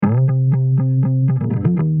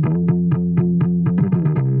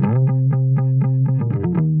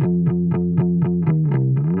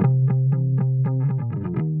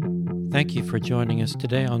Thank you for joining us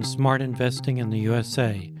today on Smart Investing in the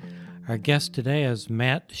USA. Our guest today is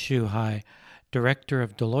Matt Shuhai, Director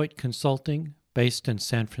of Deloitte Consulting, based in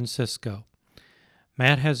San Francisco.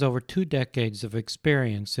 Matt has over 2 decades of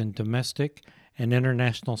experience in domestic and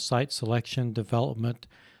international site selection development,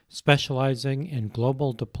 specializing in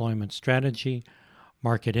global deployment strategy,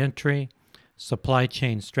 market entry, supply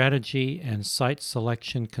chain strategy, and site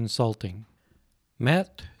selection consulting.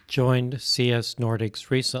 Matt joined CS Nordics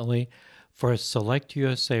recently for a Select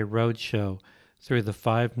USA roadshow through the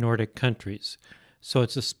 5 Nordic countries, so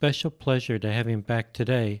it's a special pleasure to have him back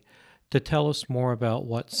today to tell us more about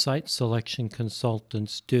what site selection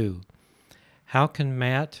consultants do. How can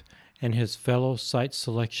Matt and his fellow site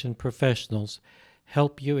selection professionals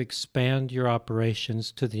help you expand your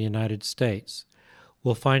operations to the United States?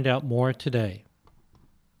 We'll find out more today.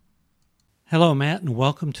 Hello, Matt, and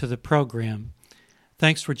welcome to the program.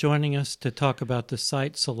 Thanks for joining us to talk about the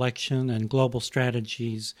site selection and global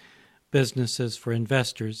strategies businesses for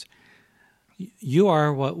investors. You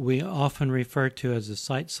are what we often refer to as a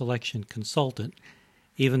site selection consultant,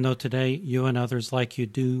 even though today you and others like you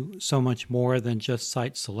do so much more than just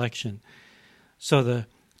site selection. So the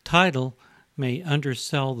title may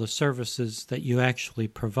undersell the services that you actually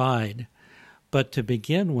provide. But to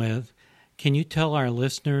begin with, can you tell our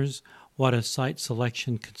listeners what a site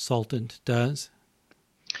selection consultant does?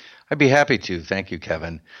 I'd be happy to. Thank you,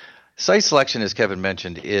 Kevin. Site selection, as Kevin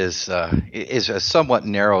mentioned, is a somewhat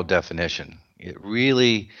narrow definition. It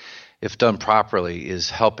really, if done properly, is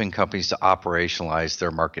helping companies to operationalize their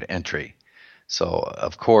market entry. So,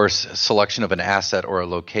 of course, selection of an asset or a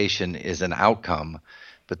location is an outcome,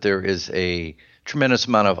 but there is a tremendous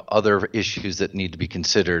amount of other issues that need to be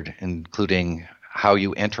considered, including how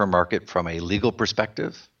you enter a market from a legal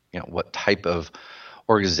perspective, what type of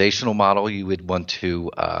organizational model you would want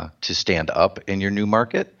to stand up in your new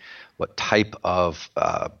market, what type of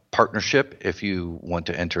partnership, if you want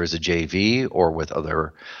to enter as a JV or with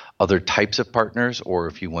other types of partners, or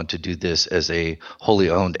if you want to do this as a wholly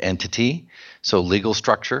owned entity. So legal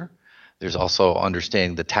structure. There's also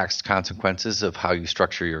understanding the tax consequences of how you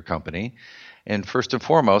structure your company. And first and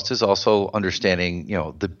foremost is also understanding,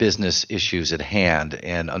 the business issues at hand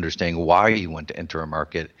and understanding why you want to enter a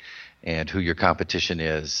market and who your competition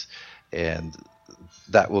is. And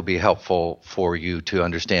that will be helpful for you to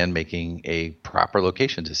understand making a proper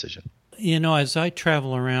location decision. As I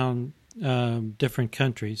travel around different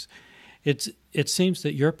countries, it seems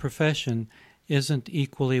that your profession isn't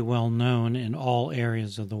equally well known in all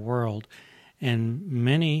areas of the world. And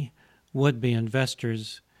many would-be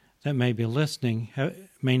investors that may be listening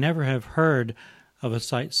may never have heard of a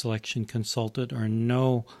site selection consultant or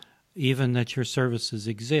know even that your services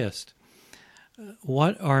exist.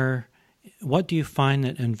 What do you find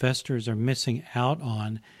that investors are missing out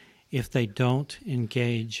on if they don't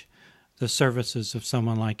engage the services of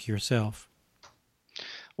someone like yourself?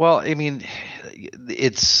 Well,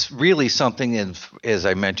 it's really something, and as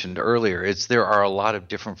I mentioned earlier, there are a lot of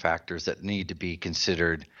different factors that need to be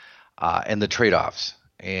considered and the trade-offs.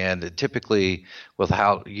 And typically,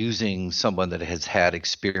 without using someone that has had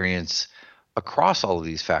experience across all of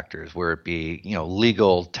these factors, where it be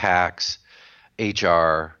legal, tax,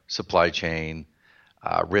 HR, supply chain,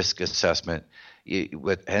 risk assessment,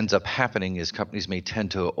 what ends up happening is companies may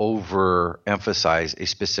tend to overemphasize a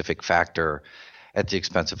specific factor at the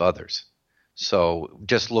expense of others. So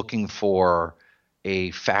just looking for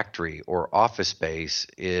a factory or office space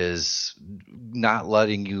is not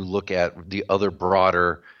letting you look at the other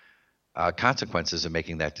broader consequences of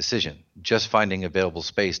making that decision. Just finding available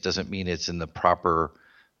space doesn't mean it's in the proper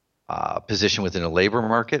position within a labor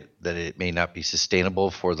market, that it may not be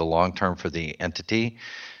sustainable for the long term for the entity.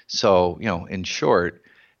 So, in short,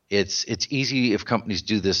 it's easy if companies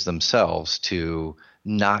do this themselves to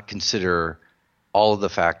not consider all of the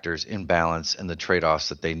factors in balance and the trade-offs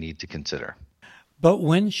that they need to consider. But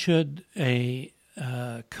when should a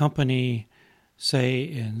company, say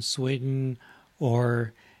in Sweden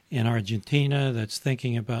or in Argentina, that's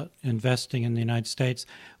thinking about investing in the United States,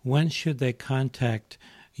 when should they contact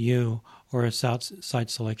you or a site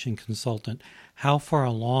selection consultant? How far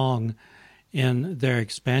along in their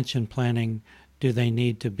expansion planning do they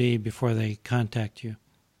need to be before they contact you?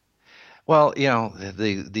 Well,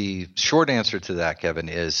 the short answer to that, Kevin,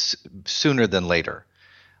 is sooner than later,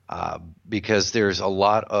 because there's a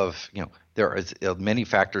lot of, there are many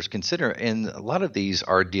factors to consider, and a lot of these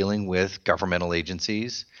are dealing with governmental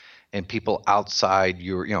agencies and people outside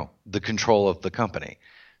your, the control of the company.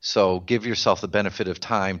 So give yourself the benefit of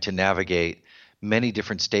time to navigate many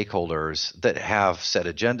different stakeholders that have set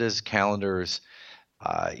agendas, calendars.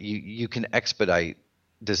 You can expedite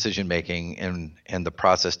decision making and the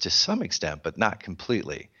process to some extent, but not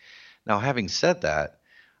completely. Now, having said that,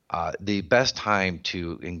 the best time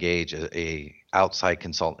to engage a outside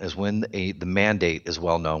consultant is when the mandate is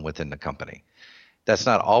well known within the company. That's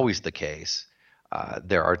not always the case.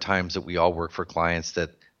 There are times that we all work for clients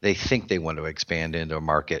that they think they want to expand into a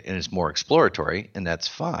market and it's more exploratory, and that's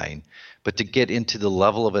fine. But to get into the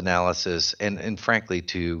level of analysis and frankly,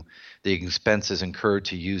 to the expenses incurred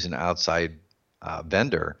to use an outside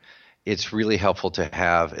vendor, it's really helpful to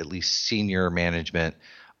have at least senior management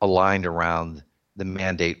aligned around the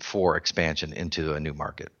mandate for expansion into a new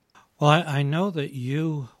market. Well, I know that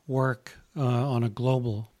you work on a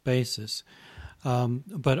global basis,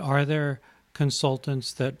 but are there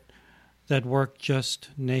consultants that work just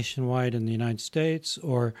nationwide in the United States,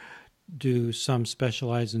 or do some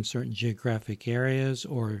specialize in certain geographic areas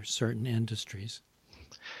or certain industries?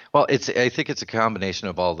 Well, I think it's a combination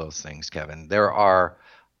of all those things, Kevin. There are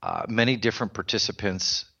many different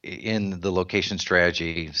participants in the location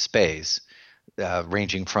strategy space,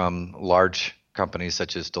 ranging from large companies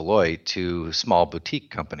such as Deloitte to small boutique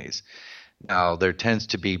companies. Now, there tends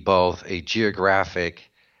to be both a geographic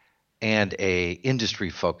and a industry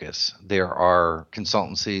focus. There are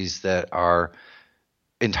consultancies that are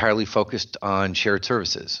entirely focused on shared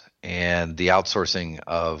services and the outsourcing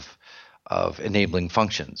of enabling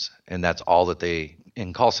functions, and that's all that they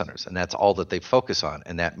in call centers, and that's all that they focus on,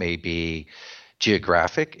 and that may be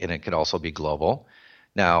geographic, and it could also be global.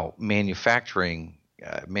 Now, manufacturing,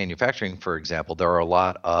 for example, there are a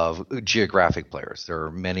lot of geographic players. There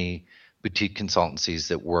are many boutique consultancies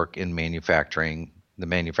that work in the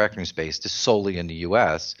manufacturing space, just solely in the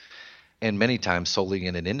U.S., and many times solely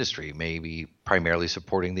in an industry, maybe primarily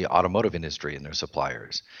supporting the automotive industry and their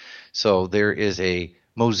suppliers. So there is a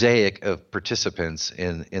mosaic of participants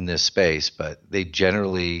in this space, but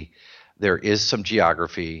there is some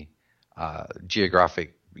geographic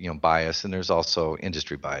bias, and there's also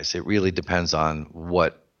industry bias. It really depends on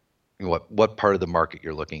what part of the market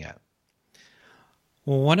you're looking at.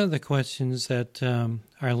 Well, one of the questions that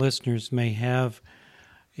our listeners may have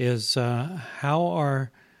is how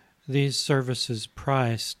are these services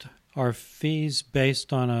priced? Are fees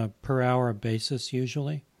based on a per hour basis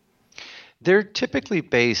usually? They're typically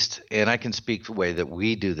based, and I can speak the way that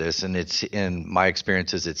we do this, and it's in my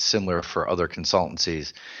experiences, it's similar for other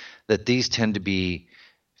consultancies, that these tend to be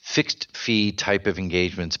fixed fee type of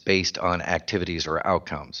engagements based on activities or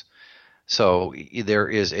outcomes. So there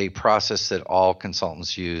is a process that all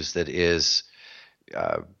consultants use that is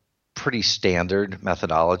pretty standard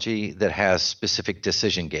methodology that has specific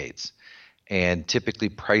decision gates, and typically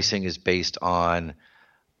pricing is based on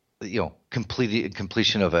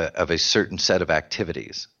completion of a certain set of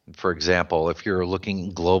activities. For example, if you're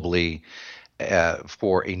looking globally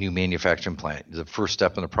for a new manufacturing plant, the first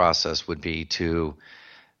step in the process would be to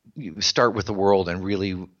start with the world and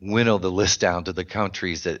really winnow the list down to the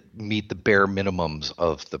countries that meet the bare minimums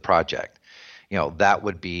of the project. That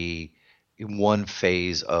would be one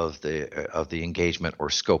phase of the engagement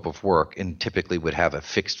or scope of work, and typically would have a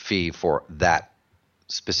fixed fee for that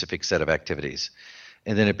specific set of activities.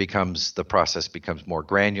 And then the process becomes more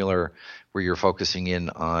granular, where you're focusing in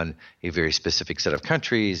on a very specific set of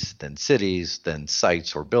countries, then cities, then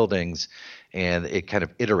sites or buildings, and it kind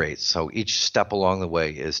of iterates. So each step along the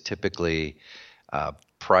way is typically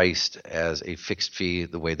priced as a fixed fee,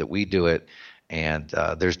 the way that we do it, and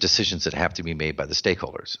there's decisions that have to be made by the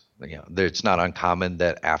stakeholders. It's not uncommon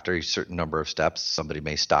that after a certain number of steps, somebody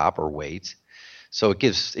may stop or wait. So it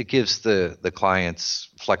gives the clients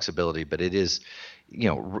flexibility, but it is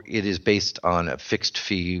based on a fixed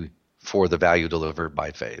fee for the value delivered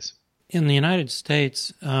by phase. In the United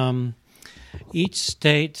States, each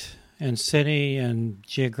state and city and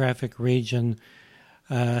geographic region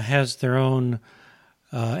has their own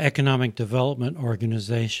economic development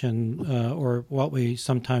organization, or what we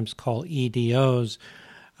sometimes call EDOs.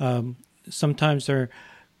 Sometimes they're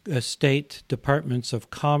state departments of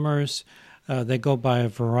commerce. They go by a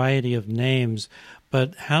variety of names.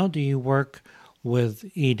 But how do you work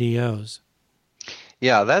with EDOs?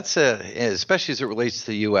 Yeah, especially as it relates to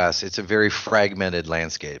the U.S., it's a very fragmented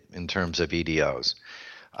landscape in terms of EDOs.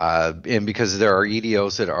 And because there are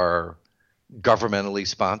EDOs that are governmentally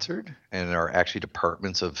sponsored and are actually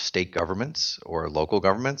departments of state governments or local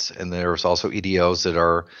governments, and there's also EDOs that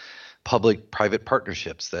are public-private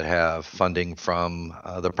partnerships that have funding from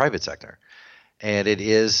the private sector. And it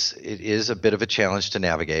is a bit of a challenge to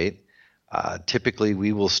navigate. Typically,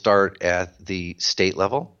 we will start at the state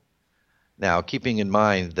level. Now, keeping in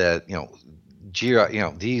mind that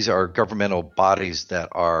these are governmental bodies that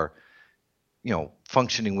are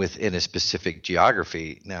functioning within a specific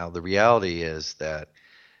geography. Now, the reality is that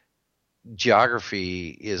geography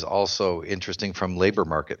is also interesting from labor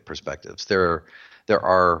market perspectives. There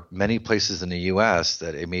are many places in the U.S.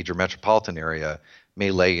 that a major metropolitan area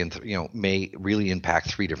may may really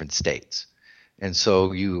impact three different states. And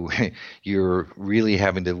so you're really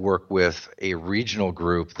having to work with a regional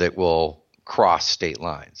group that will cross state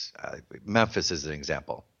lines. Memphis is an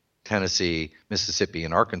example. Tennessee, Mississippi,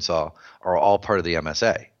 and Arkansas are all part of the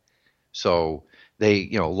MSA. So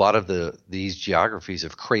a lot of these geographies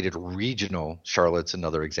have created regional, Charlotte's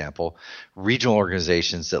another example, regional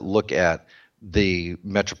organizations that look at the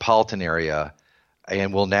metropolitan area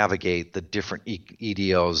and will navigate the different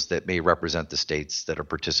EDOs that may represent the states that are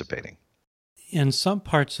participating. In some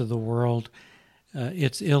parts of the world,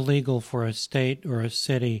 it's illegal for a state or a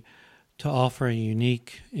city to offer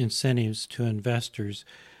unique incentives to investors,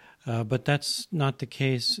 but that's not the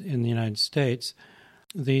case in the United States.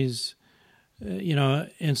 These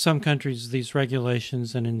in some countries, these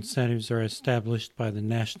regulations and incentives are established by the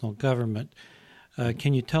national government.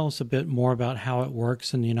 Can you tell us a bit more about how it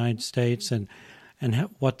works in the United States and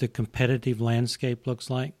what the competitive landscape looks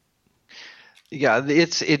like? Yeah,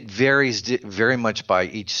 it varies very much by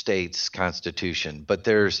each state's constitution, but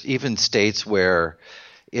there's even states where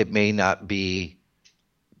it may not be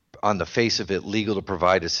on the face of it legal to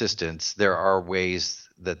provide assistance. There are ways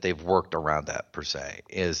that they've worked around that, per se,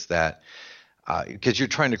 is that because you're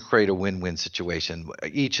trying to create a win-win situation.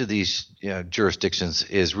 Each of these jurisdictions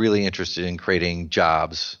is really interested in creating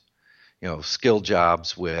jobs, skilled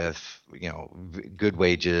jobs with good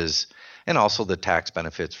wages, and also the tax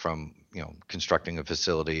benefits from constructing a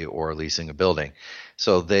facility or leasing a building.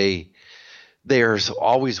 So there's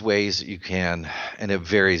always ways that you can, and it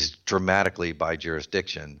varies dramatically by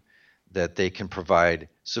jurisdiction, that they can provide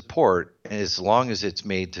support as long as it's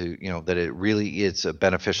made to, that it really is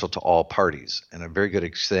beneficial to all parties. And a very good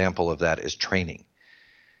example of that is training.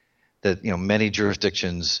 That, many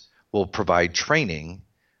jurisdictions will provide training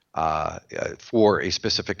for a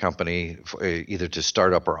specific company, either to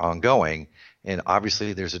start up or ongoing. And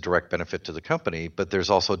obviously there's a direct benefit to the company, but there's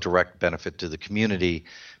also a direct benefit to the community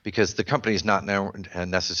because the company is not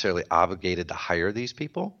necessarily obligated to hire these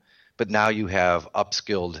people, but now you have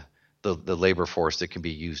upskilled the labor force that can be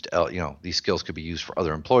used, these skills could be used for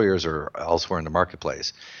other employers or elsewhere in the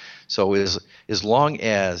marketplace. So as long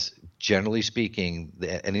as, generally speaking,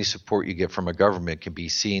 any support you get from a government can be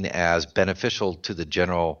seen as beneficial to the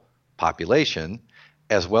general population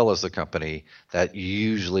as well as the company, that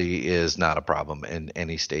usually is not a problem in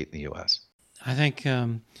any state in the U.S. I think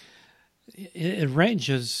it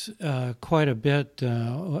ranges quite a bit,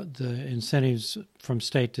 the incentives from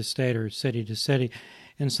state to state or city to city.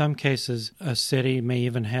 In some cases, a city may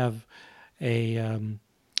even have a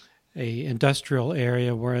industrial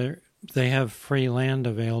area where they have free land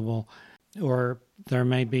available, or there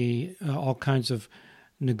may be all kinds of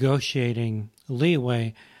negotiating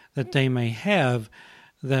leeway that they may have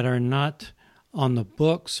that are not on the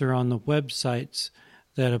books or on the websites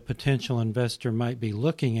that a potential investor might be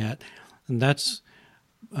looking at. And that's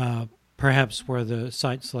perhaps where the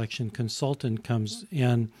site selection consultant comes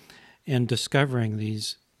in discovering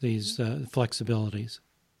these flexibilities.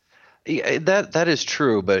 Yeah, that is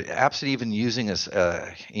true, but absent even using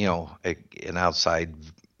an outside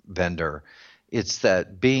vendor, it's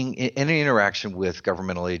that being in any interaction with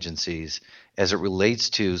governmental agencies as it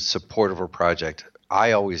relates to support of a project,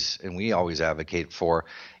 we always advocate for,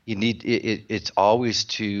 it's always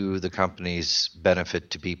to the company's benefit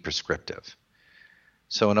to be prescriptive.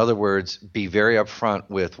 So in other words, be very upfront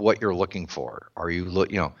with what you're looking for. Are you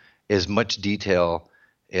as much detail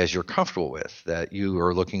as you're comfortable with, that you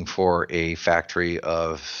are looking for a factory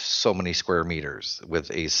of so many square meters with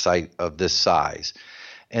a site of this size.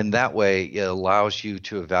 And that way it allows you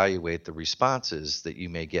to evaluate the responses that you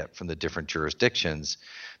may get from the different jurisdictions,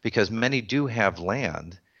 because many do have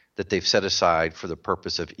land that they've set aside for the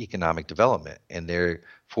purpose of economic development, and they're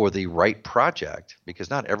for the right project, because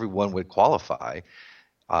not everyone would qualify.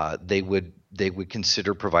 They would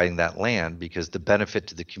consider providing that land because the benefit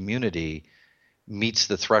to the community meets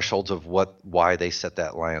the thresholds of why they set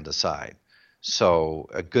that land aside. So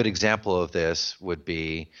a good example of this would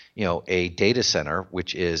be, a data center,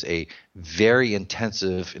 which is a very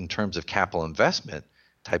intensive in terms of capital investment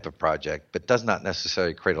type of project, but does not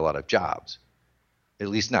necessarily create a lot of jobs, at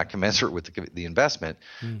least not commensurate with the investment,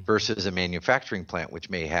 versus a manufacturing plant, which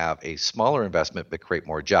may have a smaller investment but create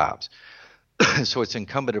more jobs. So it's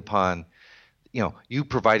incumbent upon you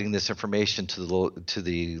providing this information to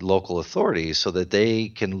the local authorities so that they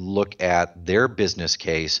can look at their business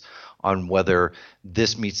case on whether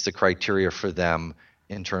this meets the criteria for them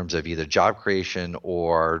in terms of either job creation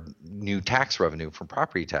or new tax revenue from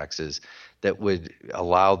property taxes that would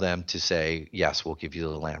allow them to say, yes, we'll give you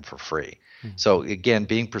the land for free. So again,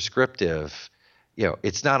 being prescriptive,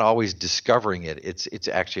 it's not always discovering it. It's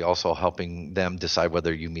actually also helping them decide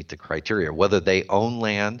whether you meet the criteria, whether they own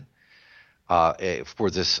land for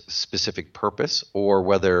this specific purpose, or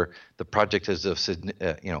whether the project is of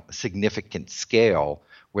significant scale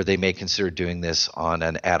where they may consider doing this on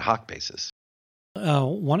an ad hoc basis.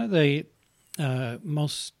 One of the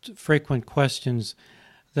most frequent questions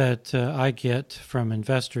that I get from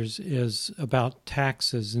investors is about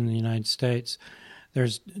taxes in the United States.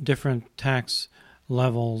 There's different tax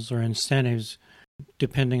levels or incentives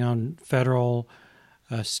depending on federal,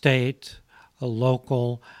 state,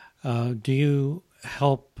 local. Do you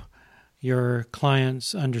help your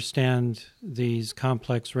clients understand these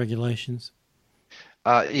complex regulations?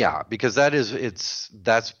 Yeah, because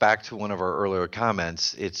that's back to one of our earlier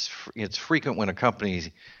comments. It's frequent when a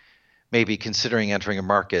company may be considering entering a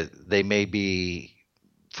market, they may be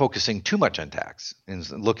focusing too much on tax and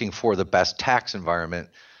looking for the best tax environment,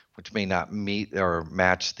 which may not meet or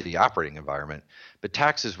match the operating environment. But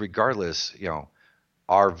taxes, regardless,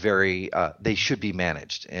 are they should be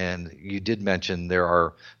managed. And you did mention there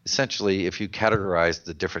are essentially, if you categorize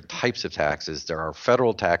the different types of taxes, there are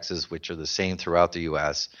federal taxes, which are the same throughout the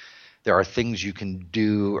U.S. There are things you can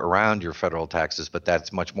do around your federal taxes, but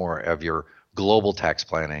that's much more of your global tax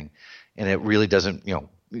planning. And it really doesn't,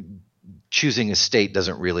 choosing a state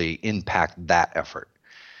doesn't really impact that effort.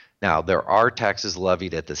 Now, there are taxes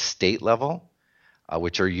levied at the state level,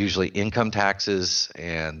 which are usually income taxes,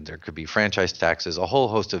 and there could be franchise taxes, a whole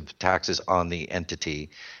host of taxes on the entity.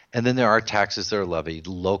 And then there are taxes that are levied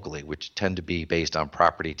locally, which tend to be based on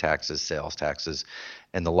property taxes, sales taxes,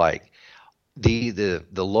 and the like. The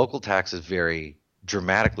local taxes vary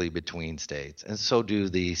dramatically between states, and so do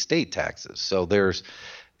the state taxes.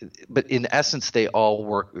 But in essence, they all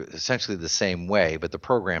work essentially the same way, but the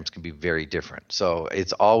programs can be very different. So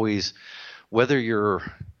it's always, whether you're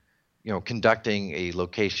conducting a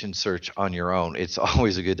location search on your own, it's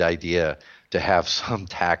always a good idea to have some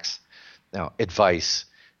tax advice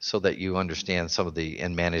so that you understand some of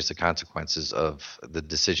and manage the consequences of the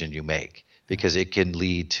decision you make, because it can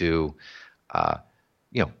lead to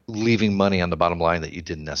leaving money on the bottom line that you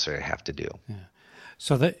didn't necessarily have to do. Yeah.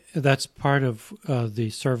 So that's part of the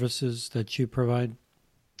services that you provide?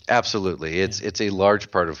 Absolutely. It's a large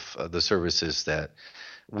part of the services that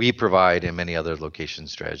we provide, and many other location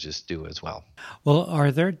strategists do as well. Well,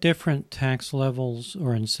 are there different tax levels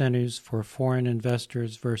or incentives for foreign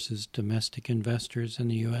investors versus domestic investors in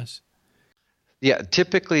the U.S.? Yeah,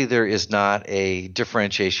 typically there is not a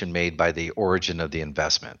differentiation made by the origin of the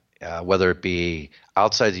investment, whether it be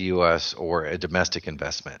outside the U.S. or a domestic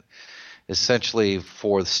investment. Essentially,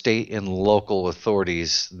 for the state and local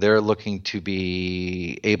authorities, they're looking to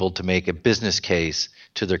be able to make a business case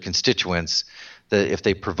to their constituents that if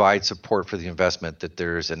they provide support for the investment, that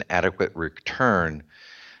there's an adequate return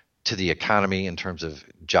to the economy in terms of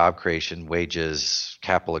job creation, wages,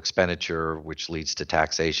 capital expenditure, which leads to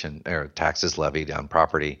taxation or taxes levied on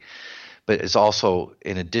property. But it's also,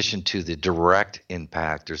 in addition to the direct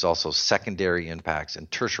impact, there's also secondary impacts and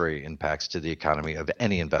tertiary impacts to the economy of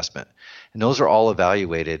any investment. And those are all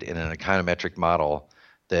evaluated in an econometric model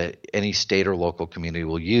that any state or local community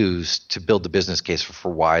will use to build the business case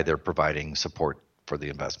for why they're providing support for the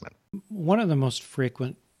investment. One of the most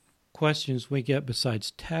frequent questions we get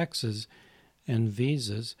besides taxes and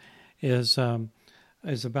visas is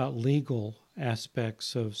about legal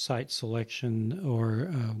aspects of site selection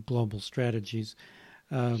or global strategies.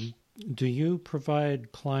 Do you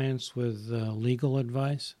provide clients with legal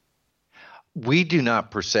advice? We do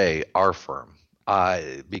not per se, our firm,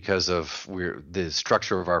 because of the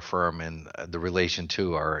structure of our firm and the relation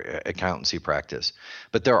to our accountancy practice.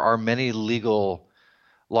 But there are many legal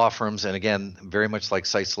law firms, and again, very much like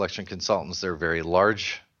site selection consultants, they're very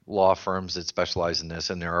large law firms that specialize in this,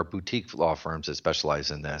 and there are boutique law firms that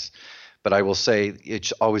specialize in this. But I will say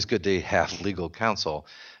it's always good to have legal counsel.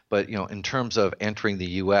 But in terms of entering the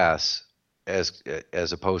U.S. as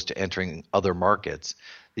opposed to entering other markets,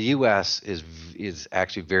 the U.S. is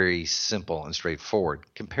actually very simple and straightforward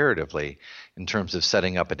comparatively in terms of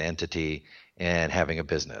setting up an entity and having a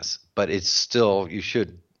business. But it's still, you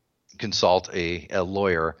should consult a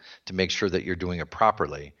lawyer to make sure that you're doing it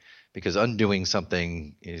properly, because undoing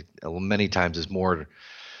something many times is more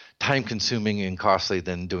time consuming and costly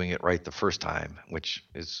than doing it right the first time, which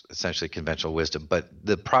is essentially conventional wisdom. But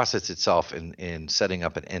the process itself in setting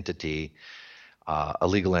up an entity, a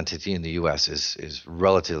legal entity in the U.S. is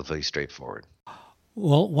relatively straightforward.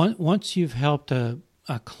 Well, once you've helped a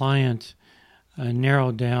client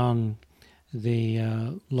narrow down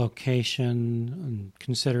the location and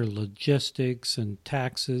consider logistics and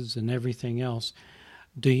taxes and everything else,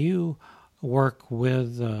 do you work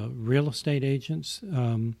with real estate agents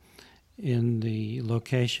in the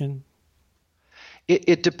location?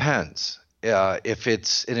 It depends. If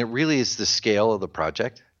it's, and it really is the scale of the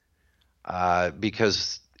project,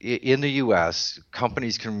 because in the U.S.,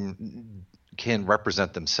 companies can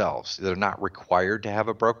represent themselves. They're not required to have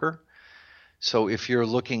a broker. So if you're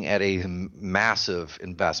looking at a massive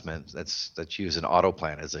investment, let's use an auto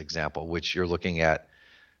plant as an example, which you're looking at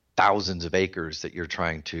thousands of acres that you're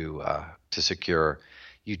trying to secure,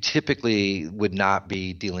 you typically would not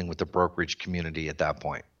be dealing with the brokerage community at that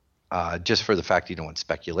point. Just for the fact you don't want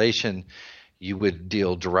speculation, you would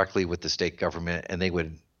deal directly with the state government, and they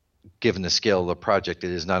would, given the scale of the project,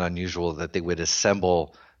 it is not unusual that they would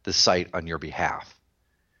assemble the site on your behalf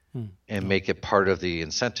and make it part of the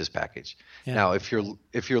incentives package. Yeah. Now, if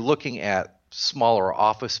you're looking at smaller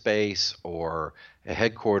office space or a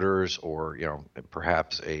headquarters, or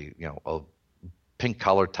perhaps a pink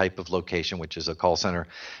collar type of location, which is a call center,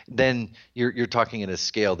 then you're talking at a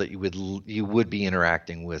scale that you would be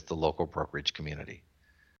interacting with the local brokerage community.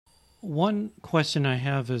 One question I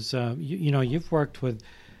have is, you've worked with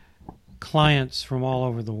clients from all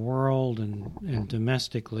over the world and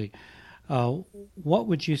domestically. What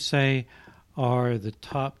would you say are the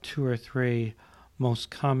top 2 or 3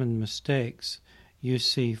 most common mistakes you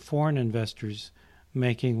see foreign investors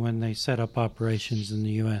making when they set up operations in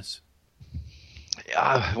the U.S.?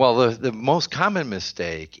 Well, the most common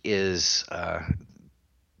mistake is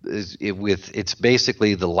it's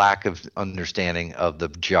basically the lack of understanding of the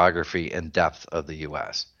geography and depth of the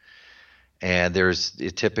U.S. And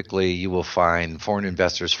typically you will find foreign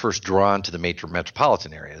investors first drawn to the major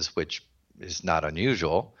metropolitan areas, which is not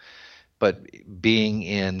unusual. But being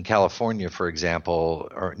in California, for example,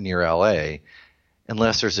 or near LA,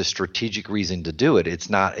 unless there's a strategic reason to do it, it's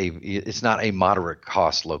not a moderate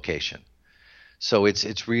cost location. So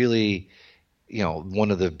it's really, one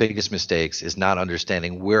of the biggest mistakes is not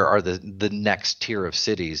understanding where are the next tier of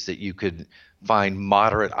cities that you could find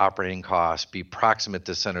moderate operating costs, be proximate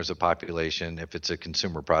to centers of population if it's a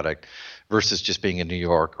consumer product, versus just being in New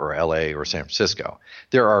York or LA or San Francisco.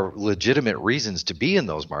 There are legitimate reasons to be in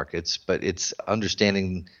those markets, but it's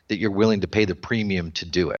understanding that you're willing to pay the premium to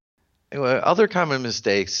do it. Other common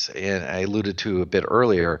mistakes, and I alluded to a bit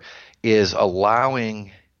earlier, is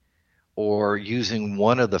allowing or using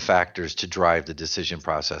one of the factors to drive the decision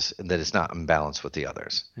process, and that it's not in balance with the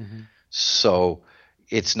others. Mm-hmm. So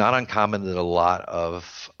it's not uncommon that a lot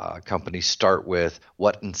of companies start with,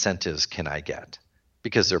 what incentives can I get?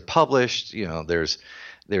 Because they're published, there's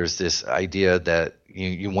this idea that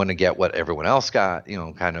you want to get what everyone else got,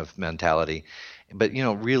 kind of mentality. But,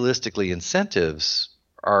 realistically, incentives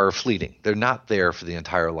are fleeting. They're not there for the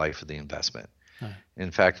entire life of the investment. Right.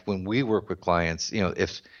 In fact, when we work with clients,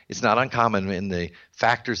 if it's not uncommon in the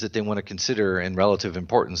factors that they want to consider in relative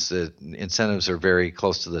importance, that incentives are very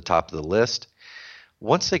close to the top of the list.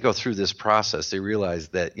 Once they go through this process, they realize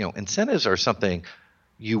that incentives are something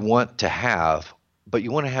you want to have, but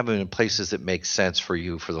you want to have them in places that make sense for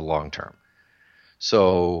you for the long term.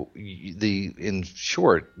 So in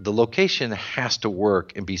short, the location has to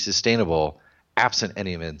work and be sustainable absent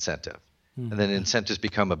any incentive. Mm-hmm. And then incentives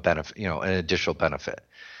become a benefit, an additional benefit.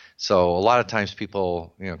 So a lot of times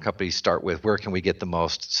people, companies start with, where can we get the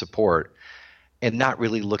most support, and not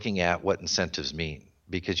really looking at what incentives mean,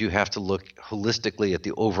 because you have to look holistically at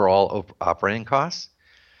the overall operating costs,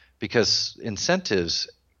 because incentives,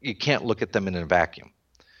 you can't look at them in a vacuum,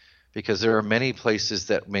 because there are many places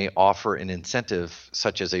that may offer an incentive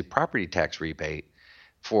such as a property tax rebate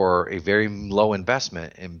for a very low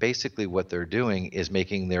investment, and basically what they're doing is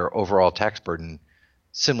making their overall tax burden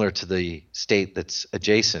similar to the state that's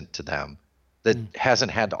adjacent to them that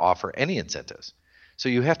hasn't had to offer any incentives. So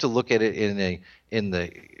you have to look at it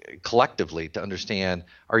collectively to understand,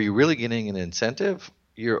 are you really getting an incentive,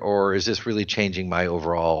 or is this really changing my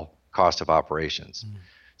overall cost of operations? Mm.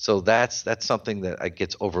 So that's something that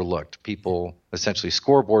gets overlooked. People essentially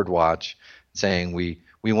scoreboard watch, saying we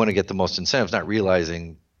want to get the most incentives, not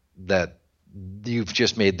realizing that you've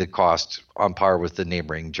just made the cost on par with the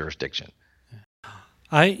neighboring jurisdiction.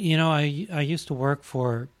 I used to work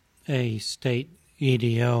for a state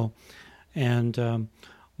EDO, and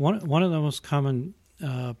one of the most common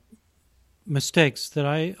mistakes that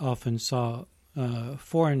I often saw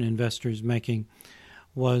foreign investors making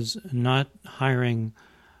was not hiring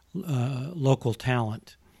local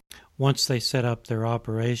talent. Once they set up their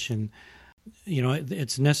operation,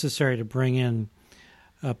 it's necessary to bring in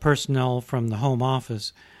personnel from the home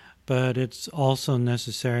office, but it's also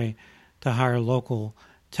necessary to hire local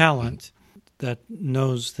talent that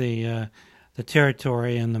knows the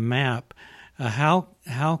territory and the map.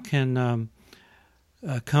 How can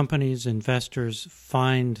companies, investors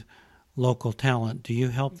find local talent? Do you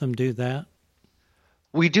help them do that?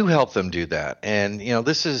 We do help them do that. And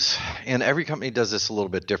and every company does this a little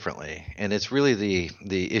bit differently. And it's really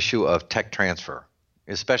the issue of tech transfer,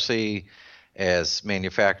 especially as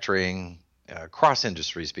manufacturing across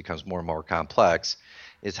industries becomes more and more complex,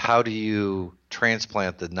 is how do you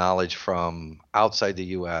transplant the knowledge from outside the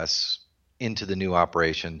US into the new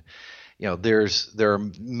operation? There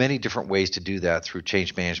are many different ways to do that through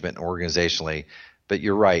change management and organizationally. But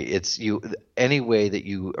you're right. It's any way that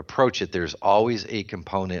you approach it, there's always a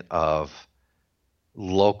component of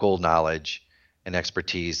local knowledge and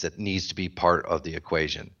expertise that needs to be part of the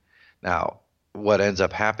equation. Now, what ends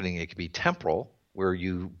up happening, it could be temporal, where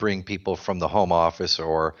you bring people from the home office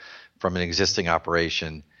or from an existing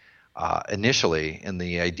operation initially, and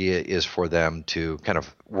the idea is for them to kind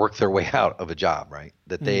of work their way out of a job, right?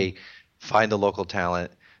 That they find the local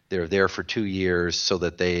talent, they're there for 2 years so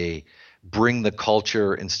that they bring the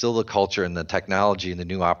culture, instill the culture and the technology in the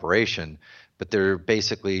new operation, but they're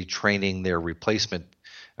basically training their replacement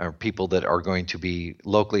or people that are going to be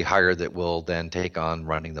locally hired that will then take on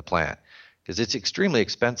running the plant. Because it's extremely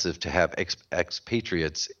expensive to have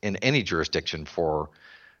expatriates in any jurisdiction for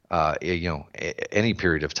any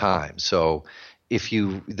period of time. So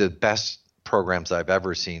the best programs I've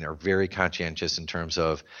ever seen are very conscientious in terms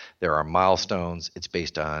of there are milestones. It's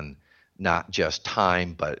based on not just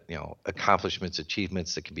time, but accomplishments,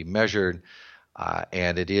 achievements that can be measured,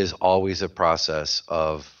 and it is always a process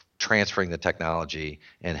of transferring the technology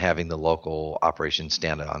and having the local operation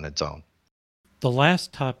stand on its own. The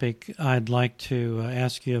last topic I'd like to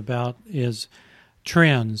ask you about is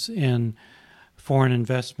trends in foreign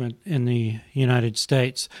investment in the United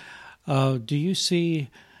States. Do you see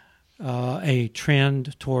a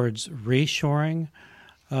trend towards reshoring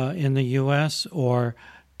in the U.S. or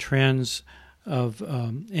trends of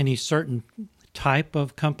any certain type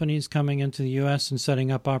of companies coming into the U.S. and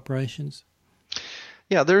setting up operations?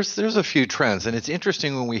 Yeah, there's a few trends, and it's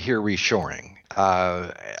interesting when we hear reshoring.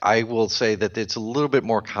 I will say that it's a little bit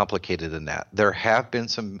more complicated than that. There have been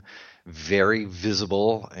some very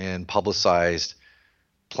visible and publicized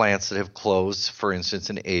plants that have closed, for instance,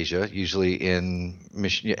 in Asia, usually in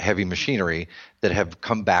heavy machinery, that have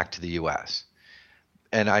come back to the U.S.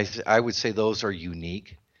 And I would say those are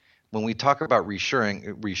unique. When we talk about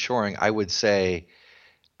reshoring,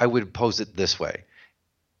 I would pose it this way,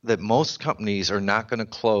 that most companies are not going to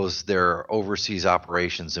close their overseas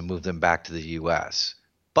operations and move them back to the U.S.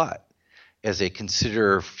 But as they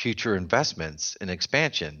consider future investments and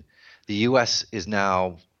expansion, the U.S. is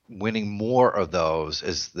now winning more of those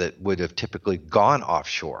as that would have typically gone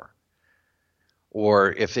offshore.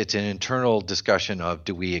 Or if it's an internal discussion of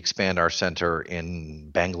do we expand our center in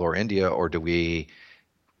Bangalore, India, or do we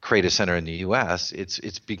create a center in the U.S.,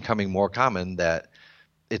 it's becoming more common that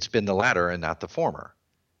it's been the latter and not the former,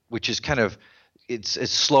 which is kind of it's a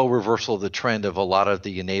slow reversal of the trend of a lot of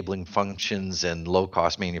the enabling functions and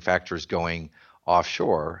low-cost manufacturers going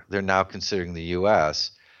offshore. They're now considering the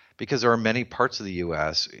U.S. because there are many parts of the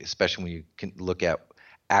U.S., especially when you can look at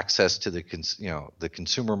access to the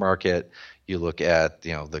consumer market, you look at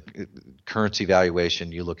the currency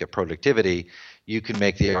valuation, you look at productivity, you can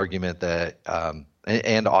make the argument that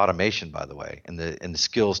and automation, by the way, and the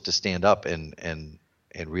skills to stand up and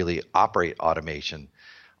really operate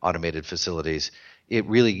automated facilities, it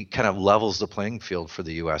really kind of levels the playing field for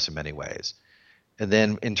the U.S. in many ways. And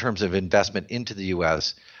then in terms of investment into the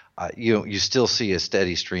U.S., you still see a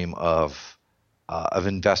steady stream of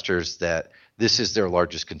investors that this is their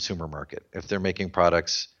largest consumer market. If they're making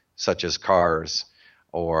products such as cars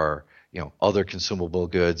or other consumable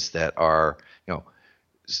goods that are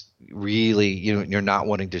really you're not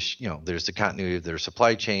wanting to there's the continuity of their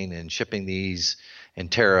supply chain and shipping these and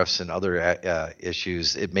tariffs and other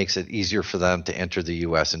issues, it makes it easier for them to enter the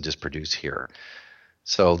U.S. and just produce here.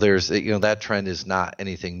 So there's that trend is not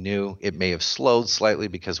anything new. It may have slowed slightly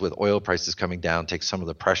because with oil prices coming down takes some of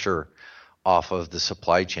the pressure off of the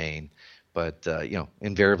supply chain, but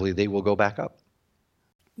invariably they will go back up.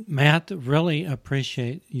 Matt, really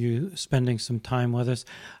appreciate you spending some time with us.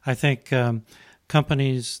 I think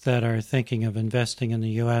companies that are thinking of investing in the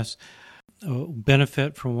U.S.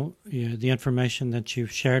 benefit from the information that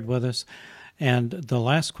you've shared with us. And the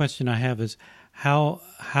last question I have is, how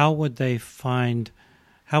would they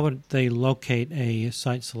locate a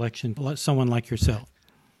site selection, someone like yourself?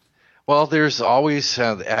 Well, there's always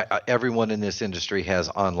everyone in this industry has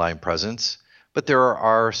online presence, but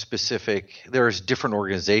there's different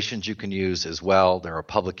organizations you can use as well. There are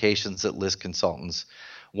publications that list consultants.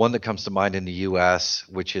 One that comes to mind in the U.S.,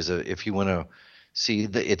 which is if you want to see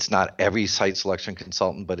it's not every site selection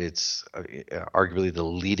consultant, but it's arguably the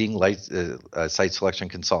leading site selection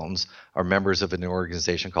consultants are members of an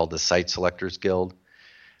organization called the Site Selectors Guild.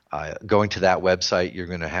 Going to that website, you're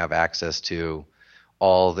going to have access to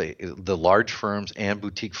all the large firms and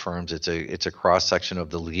boutique firms. It's a cross section of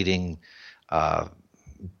the leading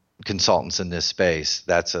consultants in this space.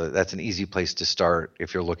 That's an easy place to start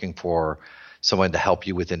if you're looking for someone to help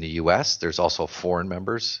you within the U.S. There's also foreign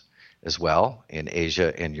members as well in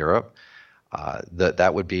Asia and Europe.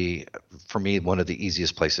 That would be, for me, one of the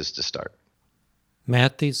easiest places to start.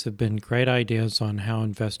 Matt, these have been great ideas on how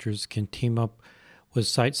investors can team up with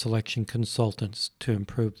site selection consultants to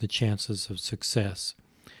improve the chances of success.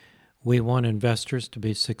 We want investors to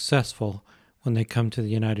be successful when they come to the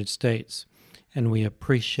United States, and we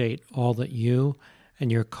appreciate all that you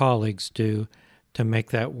and your colleagues do to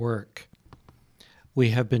make that work.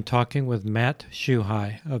 We have been talking with Matt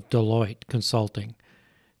Shuhai of Deloitte Consulting.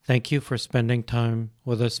 Thank you for spending time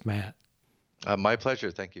with us, Matt. My pleasure.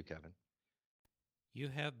 Thank you, Kevin. You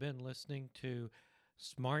have been listening to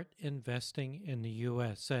Smart Investing in the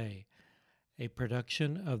USA, a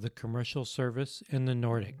production of the Commercial Service in the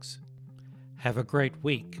Nordics. Have a great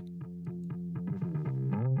week.